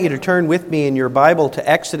You to turn with me in your Bible to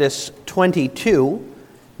Exodus 22.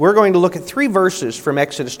 We're going to look at three verses from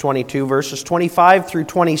Exodus 22, verses 25 through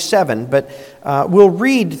 27, but we'll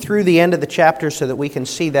read through the end of the chapter so that we can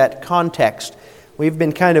see that context. We've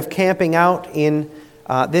been kind of camping out in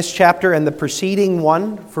this chapter and the preceding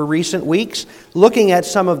one for recent weeks, looking at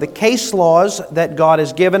some of the case laws that God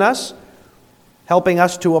has given us, helping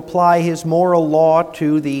us to apply His moral law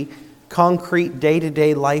to the concrete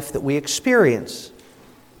day-to-day life that we experience.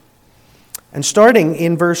 And starting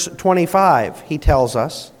in verse 25, he tells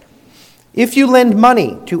us, "If you lend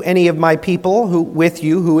money to any of my people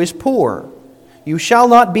who is poor, you shall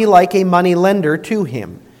not be like a money lender to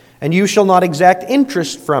him, and you shall not exact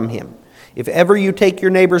interest from him. If ever you take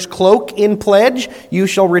your neighbor's cloak in pledge, you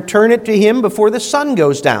shall return it to him before the sun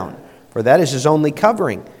goes down, for that is his only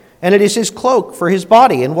covering, and it is his cloak for his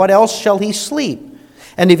body, and what else shall he sleep?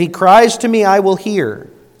 And if he cries to me, I will hear,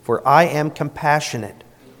 for I am compassionate.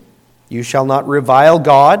 You shall not revile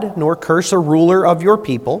God, nor curse a ruler of your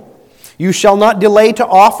people. You shall not delay to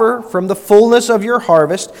offer from the fullness of your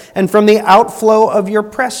harvest and from the outflow of your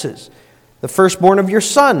presses. The firstborn of your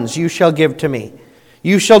sons you shall give to me.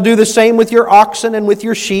 You shall do the same with your oxen and with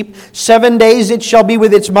your sheep. 7 days it shall be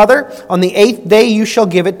with its mother. On the 8th day you shall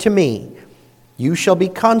give it to me. You shall be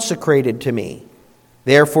consecrated to me.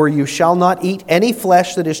 Therefore you shall not eat any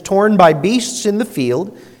flesh that is torn by beasts in the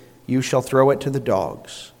field. You shall throw it to the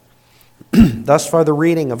dogs." Thus far the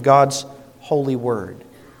reading of God's holy word.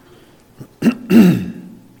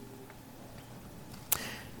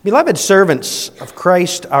 Beloved servants of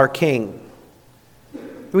Christ our King,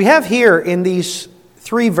 we have here in these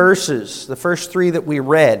three verses, the first three that we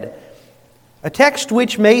read, a text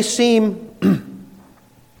which may seem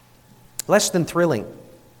less than thrilling,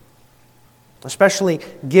 especially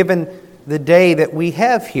given the day that we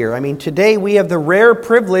have here. I mean, today we have the rare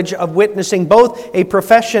privilege of witnessing both a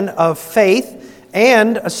profession of faith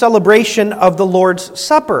and a celebration of the Lord's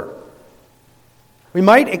Supper. We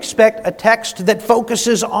might expect a text that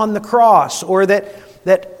focuses on the cross, or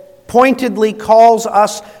that pointedly calls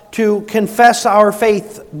us to confess our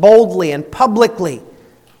faith boldly and publicly.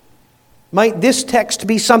 Might this text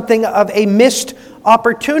be something of a missed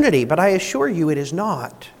opportunity? But I assure you it is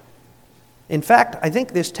not. In fact, I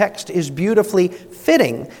think this text is beautifully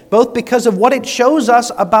fitting, both because of what it shows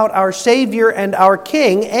us about our Savior and our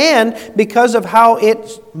King, and because of how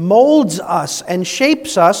it molds us and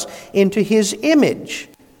shapes us into His image.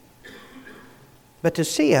 But to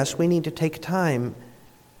see us, we need to take time,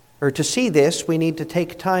 or to see this, we need to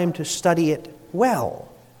take time to study it well.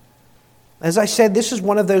 As I said, this is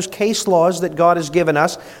one of those case laws that God has given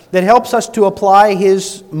us that helps us to apply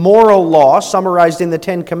His moral law, summarized in the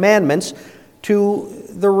Ten Commandments, to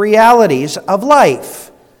the realities of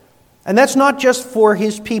life. And that's not just for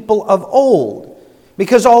His people of old,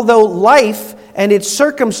 because although life and its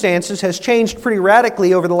circumstances has changed pretty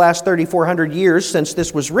radically over the last 3,400 years since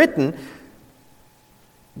this was written,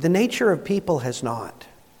 the nature of people has not.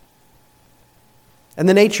 And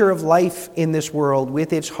the nature of life in this world,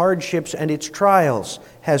 with its hardships and its trials,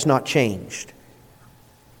 has not changed.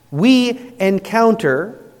 We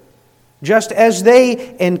encounter, just as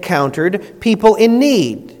they encountered, people in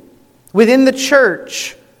need. Within the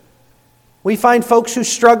church, we find folks who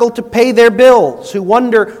struggle to pay their bills, who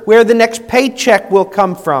wonder where the next paycheck will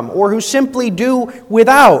come from, or who simply do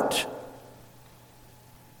without.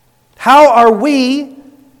 How are we,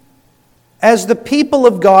 as the people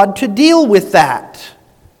of God, to deal with that?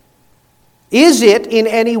 Is it in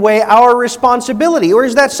any way our responsibility, or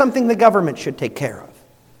is that something the government should take care of?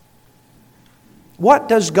 What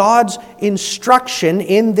does God's instruction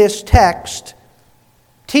in this text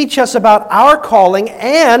teach us about our calling,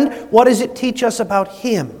 and what does it teach us about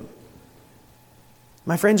Him?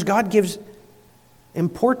 My friends, God gives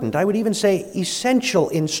important, I would even say essential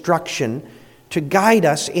instruction to guide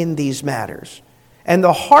us in these matters. And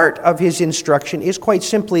the heart of His instruction is quite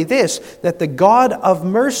simply this, that the God of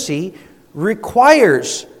mercy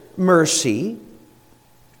requires mercy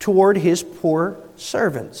toward His poor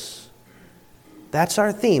servants. That's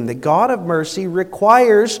our theme. The God of mercy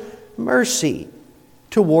requires mercy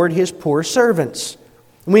toward His poor servants.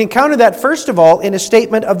 And we encounter that, first of all, in a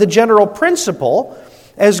statement of the general principle,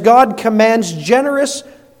 as God commands generous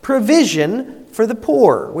provision for the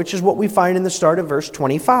poor, which is what we find in the start of verse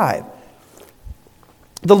 25.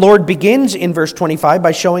 The Lord begins in verse 25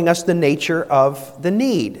 by showing us the nature of the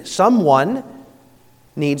need. Someone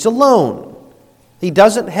needs a loan. He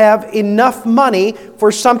doesn't have enough money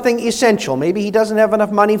for something essential. Maybe he doesn't have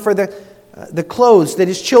enough money for the clothes that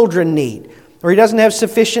his children need. Or he doesn't have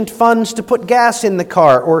sufficient funds to put gas in the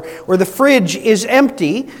car. Or the fridge is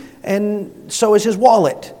empty and so is his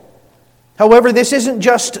wallet. However, this isn't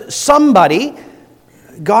just somebody.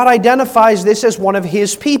 God identifies this as one of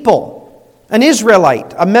his people, an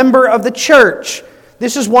Israelite, a member of the church.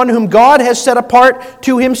 This is one whom God has set apart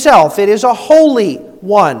to himself. It is a holy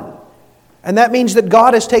one. And that means that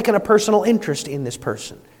God has taken a personal interest in this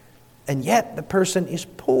person. And yet the person is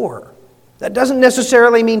poor. That doesn't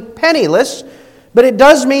necessarily mean penniless, but it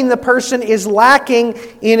does mean the person is lacking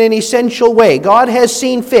in an essential way. God has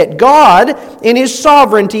seen fit. God, in his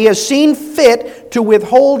sovereignty, has seen fit to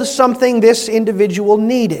withhold something this individual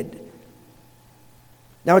needed.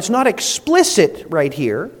 Now, it's not explicit right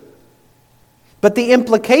here, but the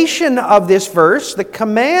implication of this verse, the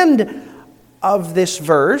command of this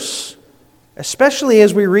verse, especially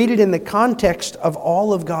as we read it in the context of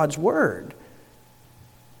all of God's Word,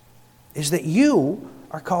 is that you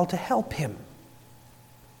are called to help him.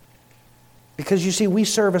 Because you see, we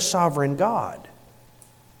serve a sovereign God.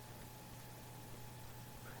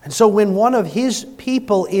 And so when one of his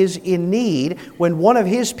people is in need, when one of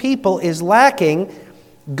his people is lacking,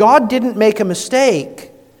 God didn't make a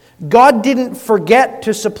mistake. God didn't forget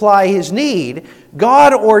to supply his need.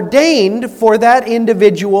 God ordained for that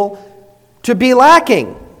individual to be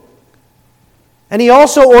lacking. And he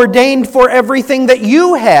also ordained for everything that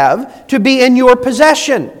you have to be in your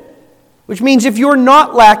possession. Which means if you're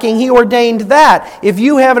not lacking, he ordained that. If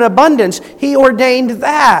you have an abundance, he ordained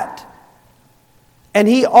that. And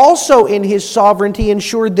he also, in his sovereignty,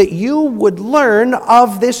 ensured that you would learn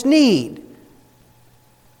of this need.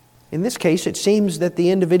 In this case, it seems that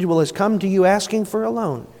the individual has come to you asking for a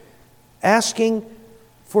loan, asking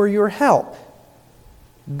for your help.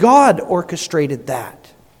 God orchestrated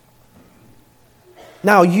that.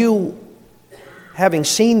 Now you, having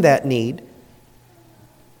seen that need,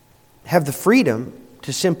 have the freedom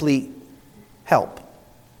to simply help,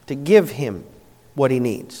 to give him what he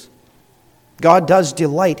needs. God does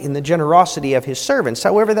delight in the generosity of his servants.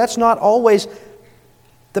 However, that's not always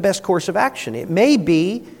the best course of action. It may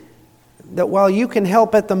be that while you can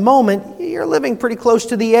help at the moment, you're living pretty close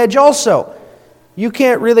to the edge also. You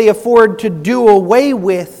can't really afford to do away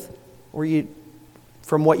with,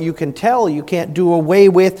 from what you can tell, you can't do away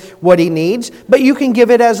with what he needs, but you can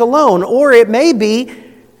give it as a loan. Or it may be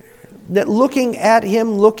that looking at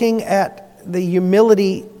him, looking at the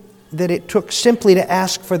humility that it took simply to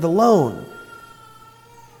ask for the loan,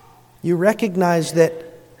 you recognize that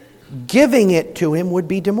giving it to him would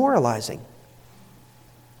be demoralizing.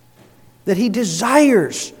 That he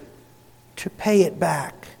desires to pay it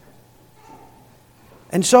back.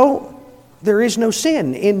 And so there is no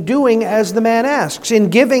sin in doing as the man asks, in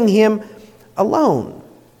giving him a loan.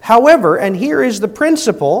 However, and here is the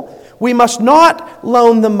principle, we must not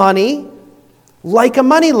loan the money like a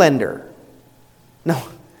moneylender. Now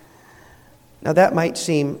that might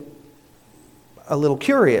seem a little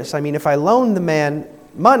curious. I mean, if I loan the man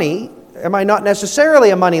money, am I not necessarily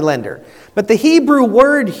a moneylender? But the Hebrew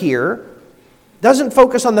word here doesn't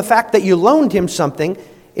focus on the fact that you loaned him something.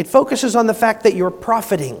 It focuses on the fact that you're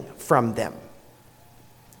profiting from them.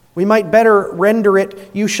 We might better render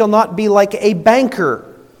it, you shall not be like a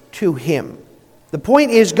banker to him. The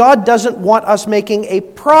point is, God doesn't want us making a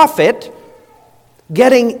profit,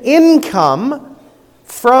 getting income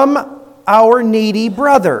from our needy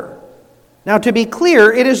brother. Now, to be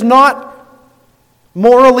clear, it is not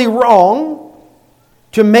morally wrong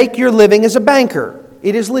to make your living as a banker.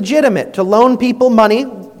 It is legitimate to loan people money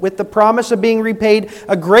with the promise of being repaid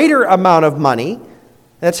a greater amount of money.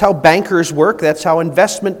 That's how bankers work. That's how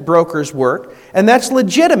investment brokers work. And that's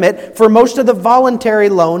legitimate for most of the voluntary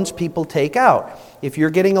loans people take out. If you're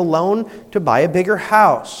getting a loan to buy a bigger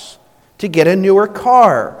house, to get a newer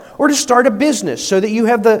car, or to start a business so that you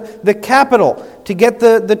have the capital to get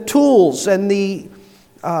the tools and the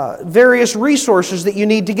various resources that you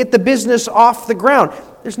need to get the business off the ground.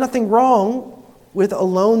 There's nothing wrong with a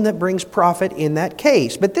loan that brings profit in that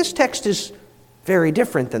case. But this text is very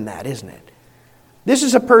different than that, isn't it? This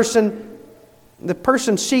is the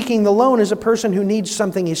person seeking the loan is a person who needs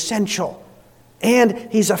something essential. And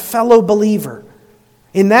he's a fellow believer.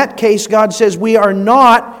 In that case, God says we are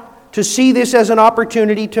not to see this as an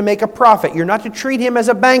opportunity to make a profit. You're not to treat him as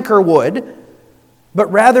a banker would,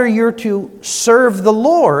 but rather you're to serve the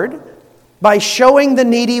Lord by showing the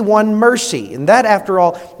needy one mercy. And that, after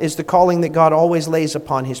all, is the calling that God always lays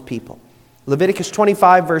upon his people. Leviticus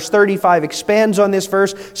 25, verse 35 expands on this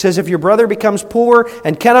verse, says, if your brother becomes poor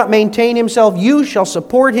and cannot maintain himself, you shall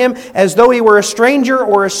support him as though he were a stranger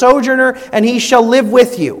or a sojourner, and he shall live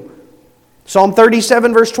with you. Psalm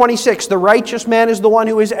 37, verse 26, the righteous man is the one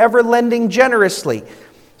who is ever lending generously.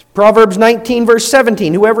 Proverbs 19, verse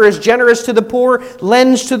 17, whoever is generous to the poor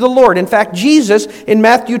lends to the Lord. In fact, Jesus in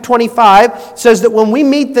Matthew 25 says that when we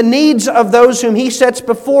meet the needs of those whom He sets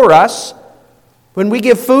before us, when we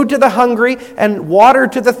give food to the hungry and water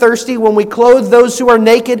to the thirsty, when we clothe those who are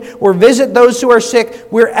naked or visit those who are sick,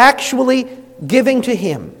 we're actually giving to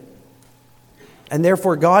Him. And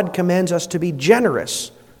therefore, God commands us to be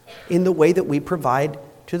generous in the way that we provide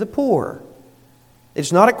to the poor.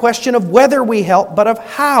 It's not a question of whether we help, but of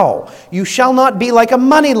how. You shall not be like a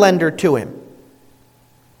moneylender to him.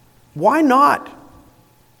 Why not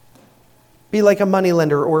be like a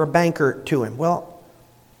moneylender or a banker to him? Well,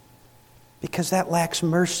 because that lacks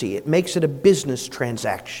mercy. It makes it a business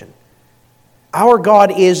transaction. Our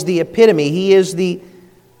God is the epitome. He is the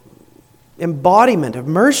embodiment of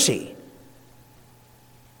mercy.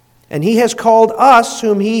 And He has called us,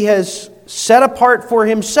 whom He has set apart for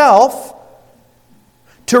Himself,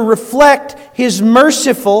 to reflect His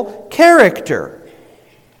merciful character.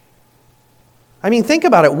 I mean, think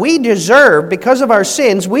about it. We deserve, because of our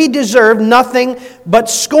sins, we deserve nothing but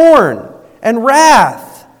scorn and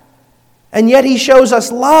wrath. And yet He shows us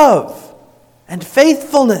love and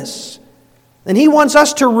faithfulness. And He wants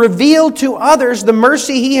us to reveal to others the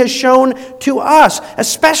mercy He has shown to us,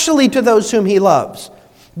 especially to those whom He loves.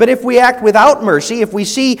 But if we act without mercy, if we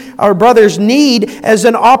see our brother's need as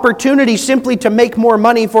an opportunity simply to make more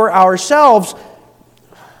money for ourselves,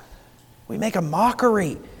 we make a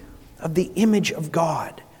mockery of the image of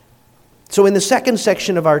God. So in the second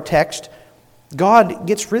section of our text, God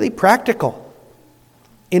gets really practical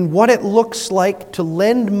in what it looks like to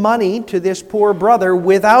lend money to this poor brother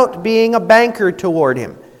without being a banker toward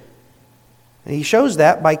him. And He shows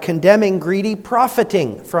that by condemning greedy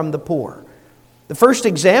profiting from the poor. The first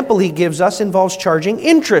example He gives us involves charging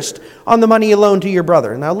interest on the money you loan to your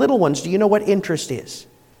brother. Now, little ones, do you know what interest is?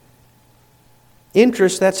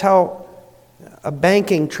 Interest, that's how a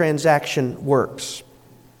banking transaction works.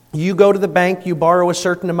 You go to the bank, you borrow a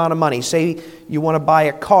certain amount of money. Say you want to buy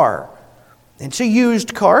a car. It's a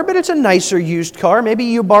used car, but it's a nicer used car. Maybe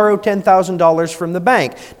you borrow $10,000 from the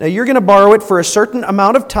bank. Now, you're going to borrow it for a certain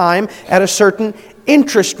amount of time at a certain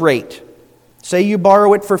interest rate. Say you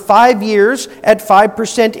borrow it for 5 years at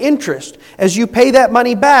 5% interest. As you pay that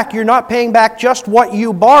money back, you're not paying back just what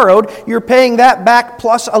you borrowed. You're paying that back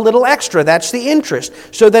plus a little extra. That's the interest.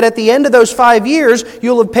 So that at the end of those 5 years,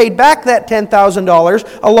 you'll have paid back that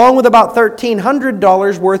 $10,000 along with about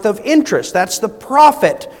 $1,300 worth of interest. That's the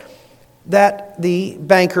profit that the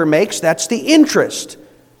banker makes. That's the interest.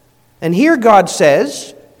 And here God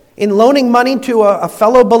says, in loaning money to a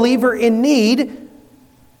fellow believer in need,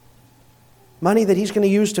 money that he's going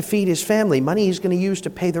to use to feed his family, money he's going to use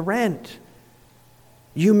to pay the rent,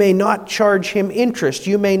 you may not charge him interest.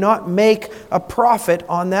 You may not make a profit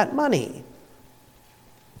on that money.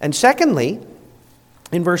 And secondly,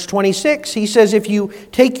 in verse 26, he says, if you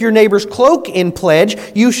take your neighbor's cloak in pledge,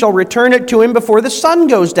 you shall return it to him before the sun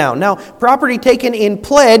goes down. Now, property taken in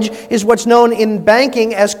pledge is what's known in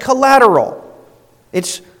banking as collateral.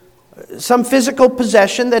 It's some physical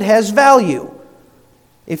possession that has value.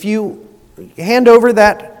 If you hand over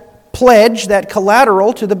that pledge, that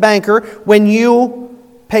collateral to the banker, when you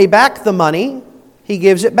pay back the money, he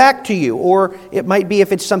gives it back to you. Or it might be,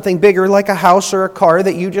 if it's something bigger like a house or a car,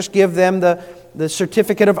 that you just give them the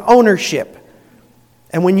certificate of ownership.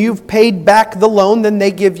 And when you've paid back the loan, then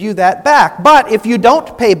they give you that back. But if you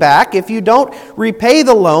don't pay back, if you don't repay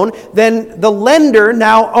the loan, then the lender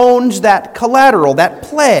now owns that collateral, that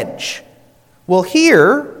pledge. Well,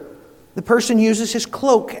 here, the person uses his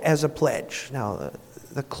cloak as a pledge. Now,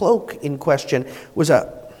 the cloak in question was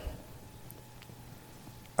a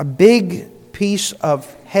big piece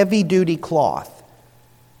of heavy-duty cloth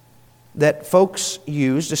that folks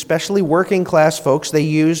used, especially working class folks, they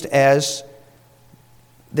used as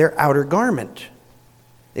their outer garment.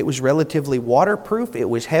 It was relatively waterproof, it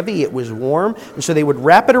was heavy, it was warm, and so they would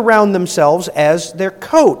wrap it around themselves as their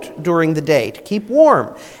coat during the day to keep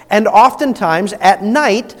warm. And oftentimes at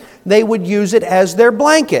night, they would use it as their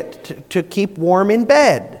blanket to keep warm in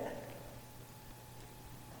bed.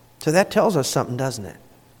 So that tells us something, doesn't it?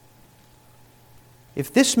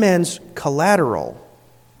 If this man's collateral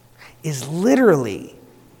is literally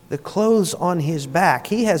the clothes on his back,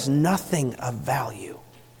 he has nothing of value.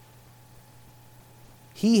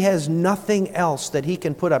 He has nothing else that he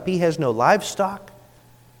can put up. He has no livestock.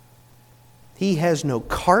 He has no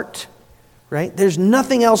cart, right? There's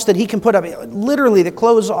nothing else that he can put up. Literally, the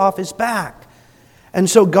clothes off his back. And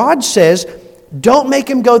so God says, don't make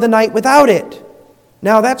him go the night without it.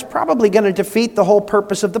 Now, that's probably going to defeat the whole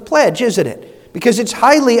purpose of the pledge, isn't it? because it's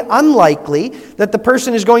highly unlikely that the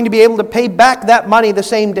person is going to be able to pay back that money the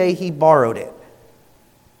same day he borrowed it.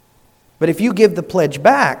 But if you give the pledge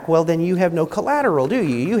back, well, then you have no collateral, do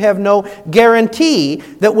you? You have no guarantee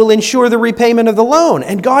that will ensure the repayment of the loan.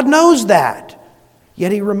 And God knows that.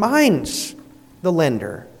 Yet He reminds the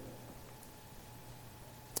lender.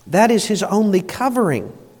 That is his only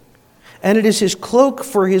covering. And it is his cloak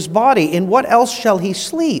for his body. In what else shall he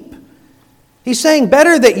sleep? He's saying,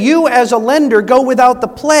 better that you as a lender go without the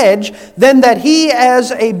pledge than that he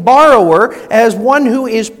as a borrower, as one who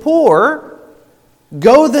is poor,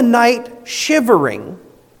 go the night shivering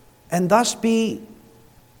and thus be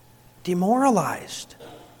demoralized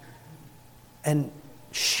and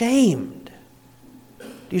shamed.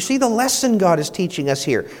 Do you see the lesson God is teaching us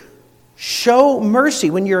here? Show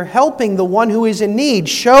mercy when you're helping the one who is in need.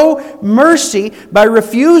 Show mercy by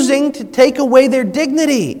refusing to take away their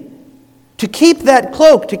dignity. To keep that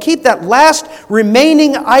cloak, to keep that last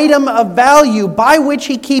remaining item of value by which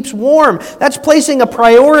he keeps warm. That's placing a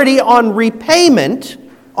priority on repayment,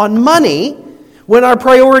 on money, when our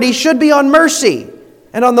priority should be on mercy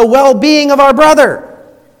and on the well-being of our brother.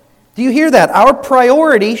 Do you hear that? Our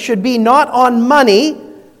priority should be not on money,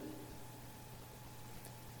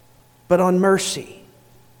 but on mercy.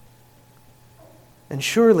 And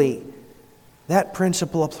surely that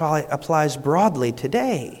principle applies broadly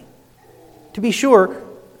today. To be sure,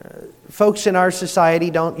 folks in our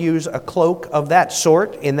society don't use a cloak of that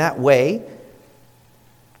sort in that way.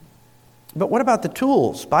 But what about the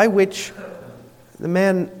tools by which the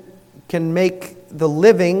man can make the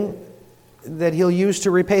living that he'll use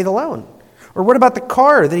to repay the loan? Or what about the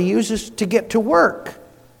car that he uses to get to work?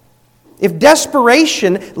 If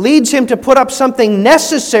desperation leads him to put up something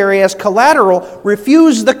necessary as collateral,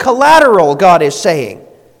 refuse the collateral, God is saying.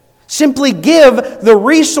 Simply give the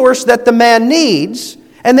resource that the man needs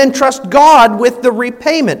and then trust God with the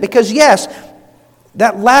repayment. Because yes,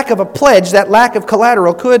 that lack of a pledge, that lack of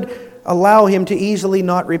collateral could allow him to easily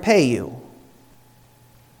not repay you.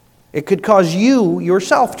 It could cause you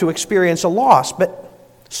yourself to experience a loss, but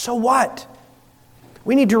so what?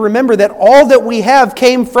 We need to remember that all that we have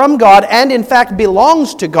came from God and in fact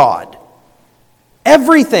belongs to God.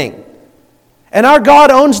 Everything. And our God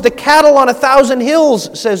owns the cattle on 1,000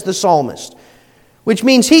 hills, says the psalmist. Which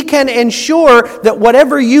means He can ensure that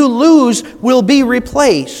whatever you lose will be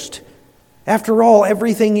replaced. After all,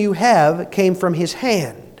 everything you have came from His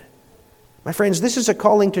hand. My friends, this is a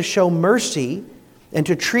calling to show mercy and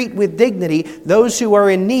to treat with dignity those who are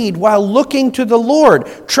in need while looking to the Lord,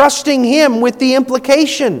 trusting Him with the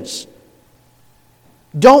implications.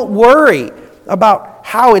 Don't worry about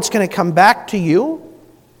how it's going to come back to you.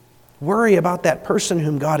 Worry about that person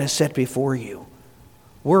whom God has set before you.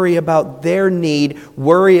 Worry about their need.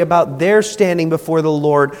 Worry about their standing before the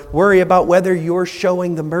Lord. Worry about whether you're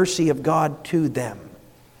showing the mercy of God to them.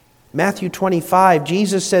 Matthew 25,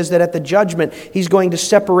 Jesus says that at the judgment, He's going to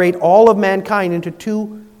separate all of mankind into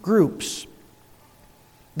two groups.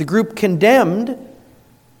 The group condemned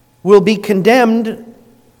will be condemned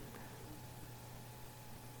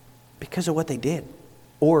because of what they did,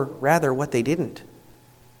 or rather what they didn't.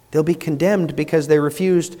 They'll be condemned because they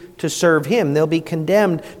refused to serve Him. They'll be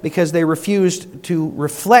condemned because they refused to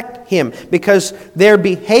reflect Him. Because their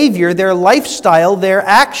behavior, their lifestyle, their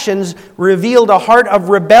actions revealed a heart of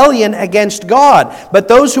rebellion against God. But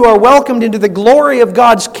those who are welcomed into the glory of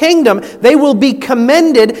God's kingdom, they will be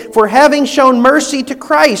commended for having shown mercy to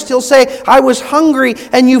Christ. He'll say, I was hungry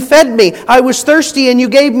and you fed me. I was thirsty and you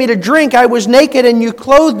gave me to drink. I was naked and you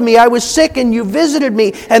clothed me. I was sick and you visited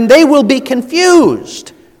me. And they will be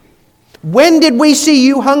confused. When did we see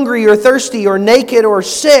you hungry or thirsty or naked or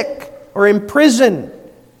sick or in prison?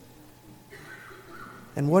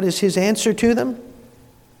 And what is His answer to them?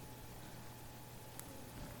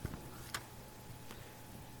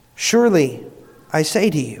 Surely, I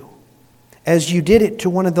say to you, as you did it to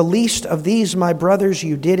one of the least of these my brothers,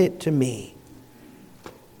 you did it to me.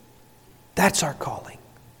 That's our calling.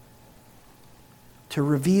 To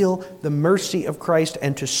reveal the mercy of Christ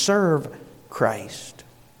and to serve Christ.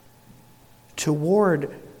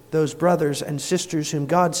 Toward those brothers and sisters whom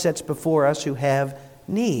God sets before us who have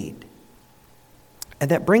need.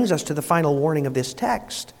 And that brings us to the final warning of this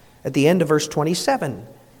text at the end of verse 27.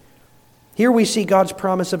 Here we see God's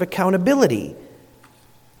promise of accountability.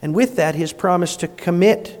 And with that, His promise to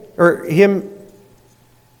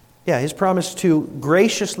His promise to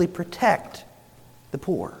graciously protect the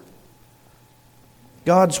poor.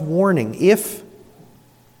 God's warning, if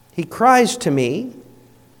he cries to me,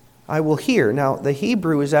 I will hear. Now, the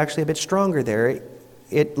Hebrew is actually a bit stronger there.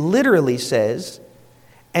 It literally says,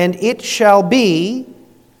 and it shall be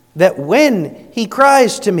that when he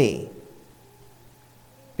cries to me,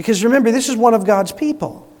 because remember, this is one of God's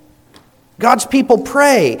people. God's people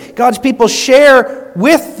pray. God's people share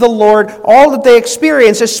with the Lord all that they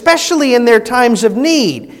experience, especially in their times of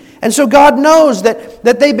need. And so God knows that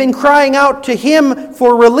they've been crying out to Him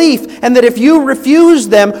for relief, and that if you refuse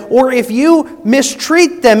them or if you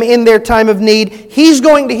mistreat them in their time of need, He's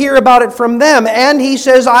going to hear about it from them. And He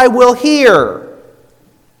says, I will hear.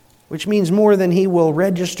 Which means more than He will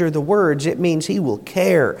register the words, it means He will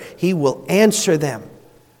care. He will answer them.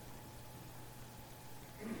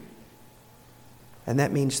 And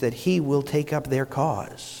that means that He will take up their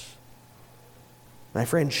cause. My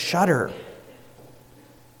friends, shudder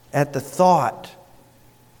at the thought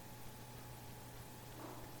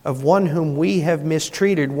of one whom we have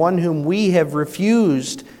mistreated, one whom we have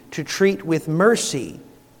refused to treat with mercy,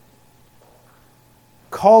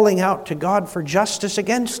 calling out to God for justice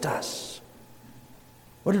against us.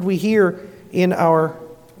 What did we hear in our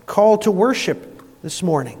call to worship this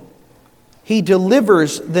morning? He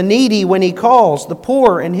delivers the needy when He calls, the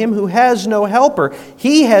poor and him who has no helper.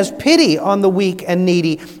 He has pity on the weak and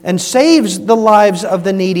needy and saves the lives of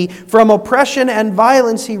the needy. From oppression and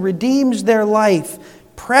violence He redeems their life.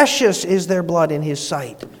 Precious is their blood in His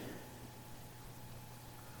sight.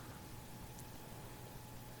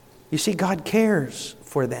 You see, God cares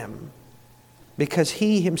for them because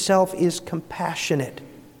He Himself is compassionate,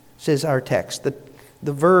 says our text.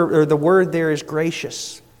 The word there is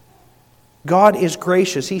gracious. God is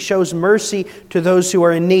gracious. He shows mercy to those who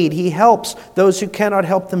are in need. He helps those who cannot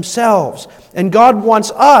help themselves. And God wants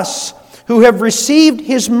us, who have received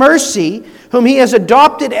His mercy, whom He has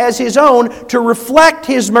adopted as His own, to reflect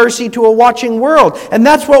His mercy to a watching world. And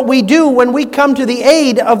that's what we do when we come to the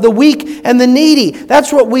aid of the weak and the needy.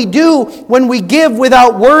 That's what we do when we give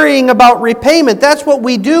without worrying about repayment. That's what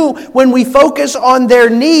we do when we focus on their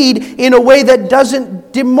need in a way that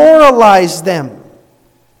doesn't demoralize them.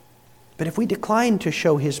 But if we decline to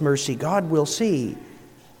show His mercy, God will see.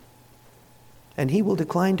 And He will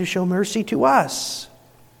decline to show mercy to us.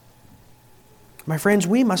 My friends,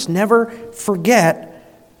 we must never forget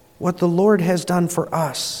what the Lord has done for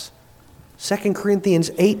us. 2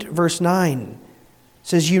 Corinthians 8, verse 9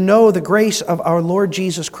 says, You know the grace of our Lord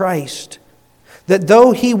Jesus Christ, that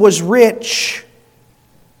though He was rich,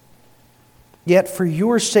 yet for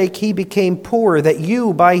your sake He became poor, that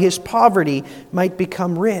you by His poverty might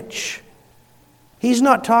become rich. He's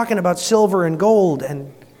not talking about silver and gold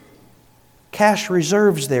and cash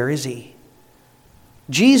reserves there, is He?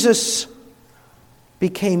 Jesus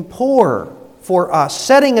became poor for us,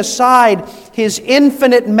 setting aside His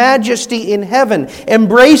infinite majesty in heaven,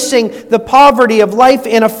 embracing the poverty of life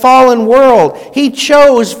in a fallen world. He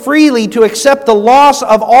chose freely to accept the loss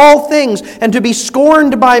of all things and to be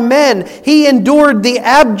scorned by men. He endured the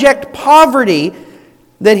abject poverty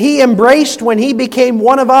that He embraced when He became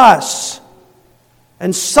one of us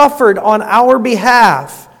and suffered on our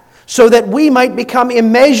behalf so that we might become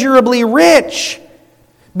immeasurably rich,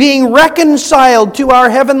 being reconciled to our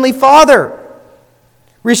Heavenly Father,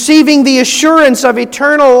 receiving the assurance of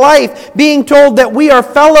eternal life, being told that we are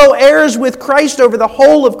fellow heirs with Christ over the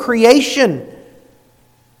whole of creation.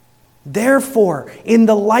 Therefore, in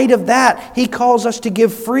the light of that, He calls us to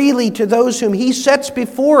give freely to those whom He sets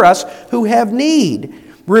before us who have need.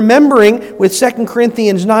 Remembering with 2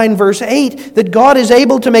 Corinthians 9 verse 8 that God is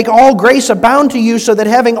able to make all grace abound to you so that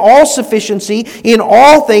having all sufficiency in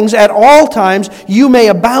all things at all times you may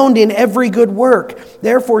abound in every good work.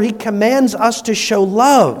 Therefore He commands us to show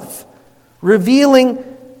love, revealing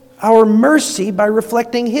our mercy by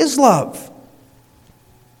reflecting His love.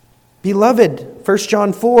 Beloved, 1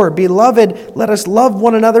 John 4, Beloved, let us love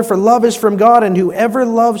one another, for love is from God, and whoever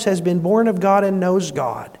loves has been born of God and knows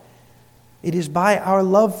God. It is by our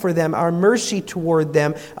love for them, our mercy toward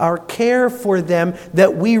them, our care for them,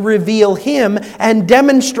 that we reveal Him and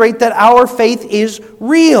demonstrate that our faith is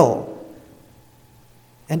real.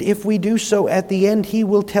 And if we do so, at the end He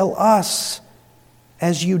will tell us,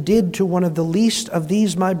 as you did to one of the least of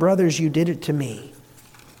these my brothers, you did it to me.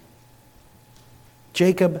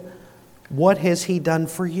 Jacob, what has He done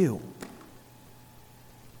for you?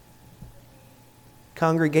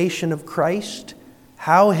 Congregation of Christ,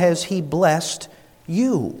 how has He blessed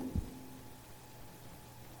you?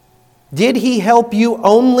 Did He help you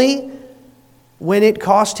only when it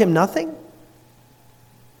cost Him nothing?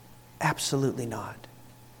 Absolutely not.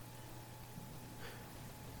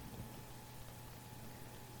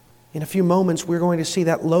 In a few moments, we're going to see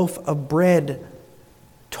that loaf of bread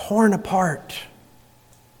torn apart,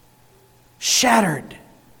 shattered,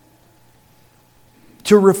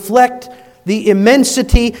 to reflect the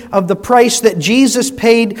immensity of the price that Jesus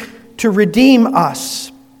paid to redeem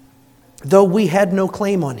us, though we had no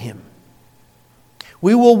claim on Him.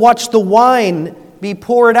 We will watch the wine be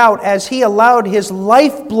poured out as He allowed His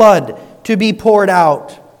lifeblood to be poured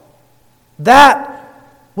out. That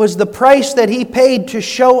was the price that He paid to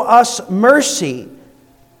show us mercy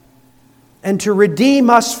and to redeem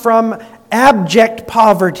us from abject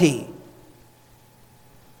poverty.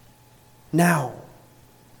 Now,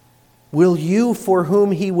 will you, for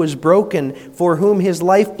whom He was broken, for whom His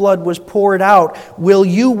lifeblood was poured out, will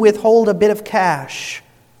you withhold a bit of cash,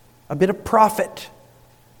 a bit of profit,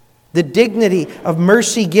 the dignity of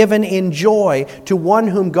mercy given in joy to one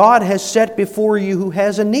whom God has set before you who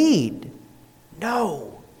has a need? No.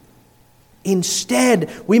 Instead,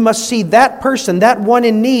 we must see that person, that one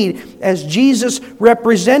in need, as Jesus'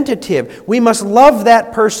 representative. We must love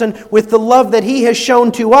that person with the love that He has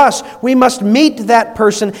shown to us. We must meet that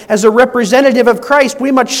person as a representative of Christ.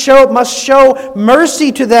 We must show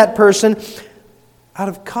mercy to that person out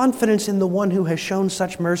of confidence in the one who has shown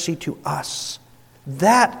such mercy to us.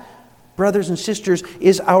 That, brothers and sisters,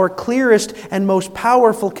 is our clearest and most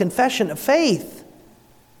powerful confession of faith.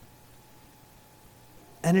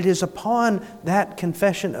 And it is upon that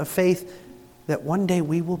confession of faith that one day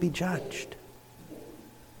we will be judged.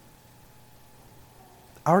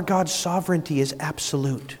 Our God's sovereignty is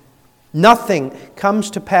absolute. Nothing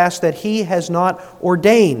comes to pass that He has not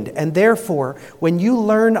ordained. And therefore, when you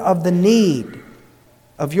learn of the need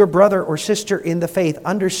of your brother or sister in the faith,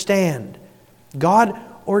 understand God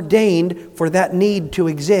ordained for that need to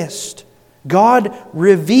exist. God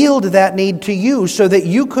revealed that need to you so that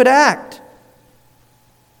you could act.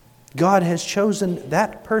 God has chosen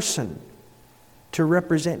that person to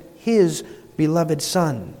represent His beloved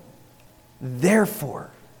Son. Therefore,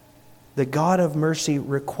 the God of mercy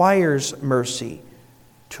requires mercy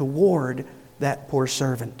toward that poor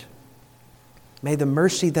servant. May the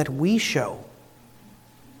mercy that we show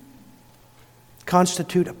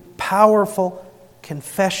constitute a powerful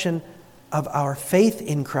confession of our faith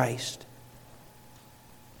in Christ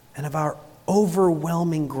and of our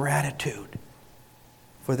overwhelming gratitude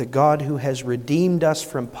for the God who has redeemed us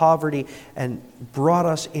from poverty and brought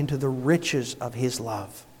us into the riches of His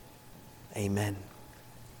love. Amen.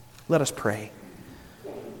 Let us pray.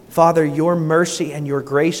 Father, your mercy and your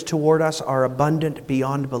grace toward us are abundant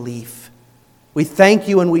beyond belief. We thank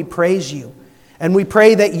you and we praise you. And we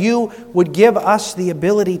pray that you would give us the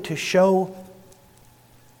ability to show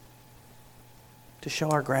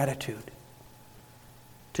our gratitude,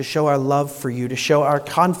 to show our love for you, to show our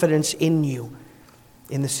confidence in you,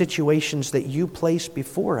 in the situations that you place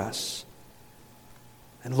before us.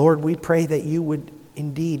 And Lord, we pray that you would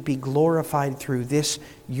indeed be glorified through this,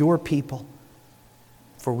 your people.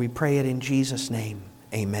 For we pray it in Jesus' name.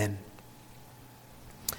 Amen.